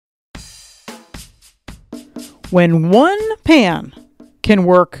When one pan can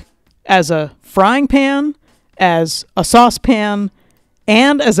work as a frying pan, as a saucepan,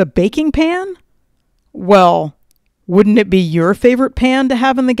 and as a baking pan, well, wouldn't it be your favorite pan to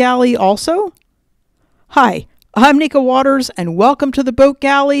have in the galley also? Hi, I'm Nika Waters, and welcome to the Boat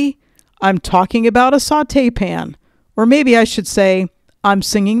Galley. I'm talking about a sauté pan, or maybe I should say, I'm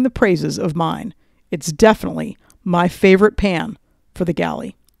singing the praises of mine. It's definitely my favorite pan for the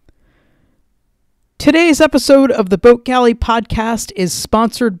galley. Today's episode of the Boat Galley podcast is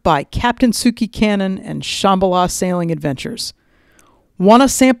sponsored by Captain Suki Cannon and Shambhala Sailing Adventures. Want to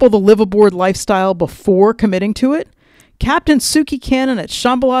sample the liveaboard lifestyle before committing to it? Captain Suki Cannon at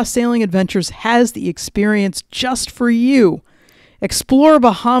Shambhala Sailing Adventures has the experience just for you. Explore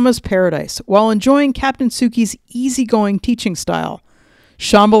Bahamas paradise while enjoying Captain Suki's easygoing teaching style.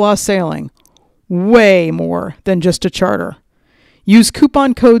 Shambhala Sailing, way more than just a charter. Use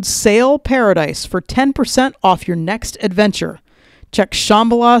coupon code SAILPARADISE for 10% off your next adventure. Check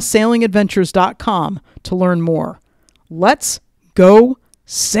ShambhalaSailingAdventures.com to learn more. Let's go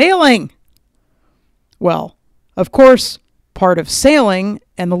sailing! Well, of course, part of sailing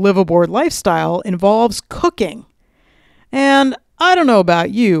and the liveaboard lifestyle involves cooking. And I don't know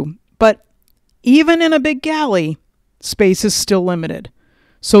about you, but even in a big galley, space is still limited.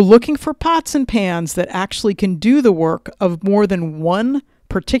 So looking for pots and pans that actually can do the work of more than one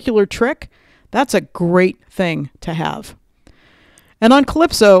particular trick, that's a great thing to have. And on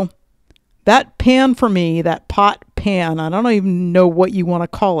Calypso, that pan for me, that pot pan, I don't even know what you want to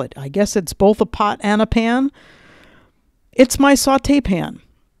call it. I guess it's both a pot and a pan. It's my sauté pan.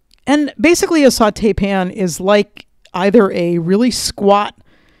 And basically a sauté pan is like either a really squat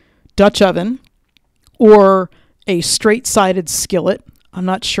Dutch oven or a straight-sided skillet. I'm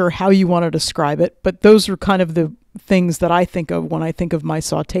not sure how you want to describe it, but those are kind of the things that I think of when I think of my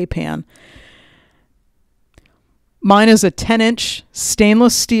sauté pan. Mine is a 10-inch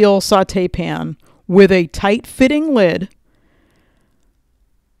stainless steel sauté pan with a tight-fitting lid.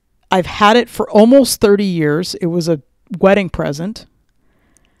 I've had it for almost 30 years. It was a wedding present,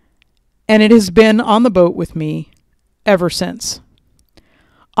 and it has been on the boat with me ever since.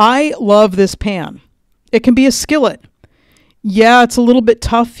 I love this pan. It can be a skillet. Yeah, it's a little bit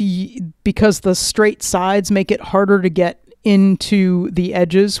tough because the straight sides make it harder to get into the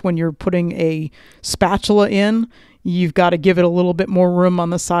edges when you're putting a spatula in. You've got to give it a little bit more room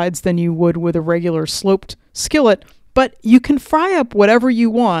on the sides than you would with a regular sloped skillet, but you can fry up whatever you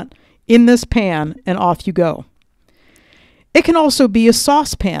want in this pan and off you go. It can also be a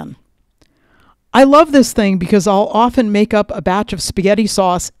saucepan. I love this thing because I'll often make up a batch of spaghetti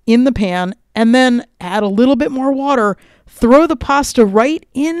sauce in the pan and then add a little bit more water, throw the pasta right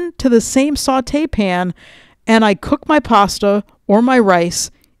into the same sauté pan, and I cook my pasta or my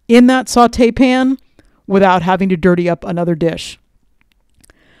rice in that sauté pan without having to dirty up another dish.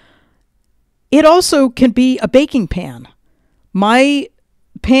 It also can be a baking pan. My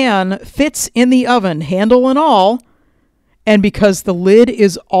pan fits in the oven, handle and all, and because the lid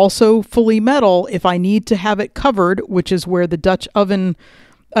is also fully metal, if I need to have it covered, which is where the Dutch oven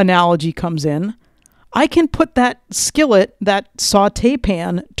analogy comes in, I can put that skillet, that sauté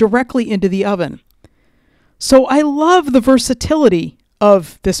pan, directly into the oven. So I love the versatility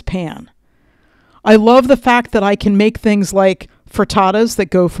of this pan. I love the fact that I can make things like frittatas that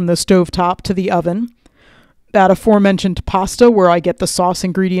go from the stovetop to the oven, that aforementioned pasta where I get the sauce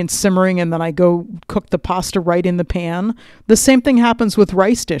ingredients simmering and then I go cook the pasta right in the pan. The same thing happens with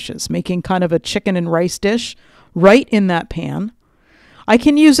rice dishes, making kind of a chicken and rice dish right in that pan. I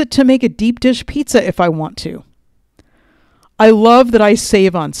can use it to make a deep dish pizza if I want to. I love that I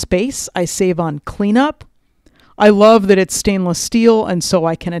save on space. I save on cleanup. I love that it's stainless steel, and so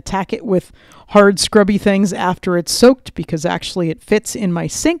I can attack it with hard scrubby things after it's soaked because actually it fits in my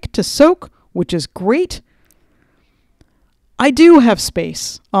sink to soak, which is great. I do have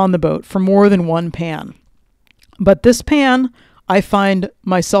space on the boat for more than one pan, but this pan I find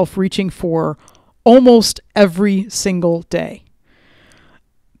myself reaching for almost every single day.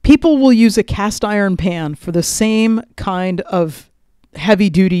 People will use a cast iron pan for the same kind of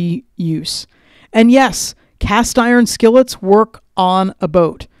heavy-duty use. And yes, cast iron skillets work on a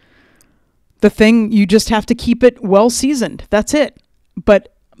boat. The thing, you just have to keep it well seasoned. That's it.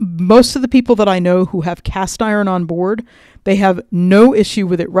 But most of the people that I know who have cast iron on board, they have no issue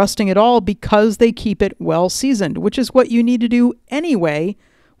with it rusting at all because they keep it well seasoned, which is what you need to do anyway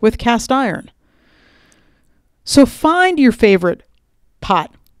with cast iron. So find your favorite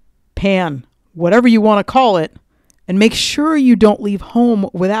pot, pan, whatever you want to call it, and make sure you don't leave home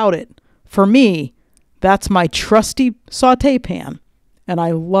without it. For me, that's my trusty sauté pan, and I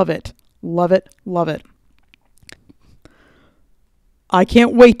love it, love it, love it. I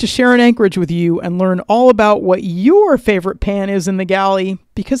can't wait to share an anchorage with you and learn all about what your favorite pan is in the galley,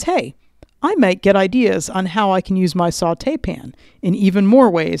 because hey, I might get ideas on how I can use my saute pan in even more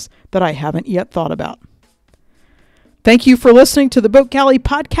ways that I haven't yet thought about. Thank you for listening to the Boat Galley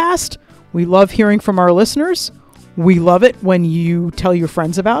podcast. We love hearing from our listeners. We love it when you tell your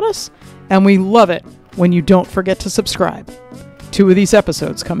friends about us, and we love it when you don't forget to subscribe. 2 of these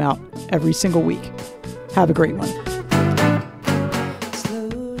episodes come out every single week. Have a great one.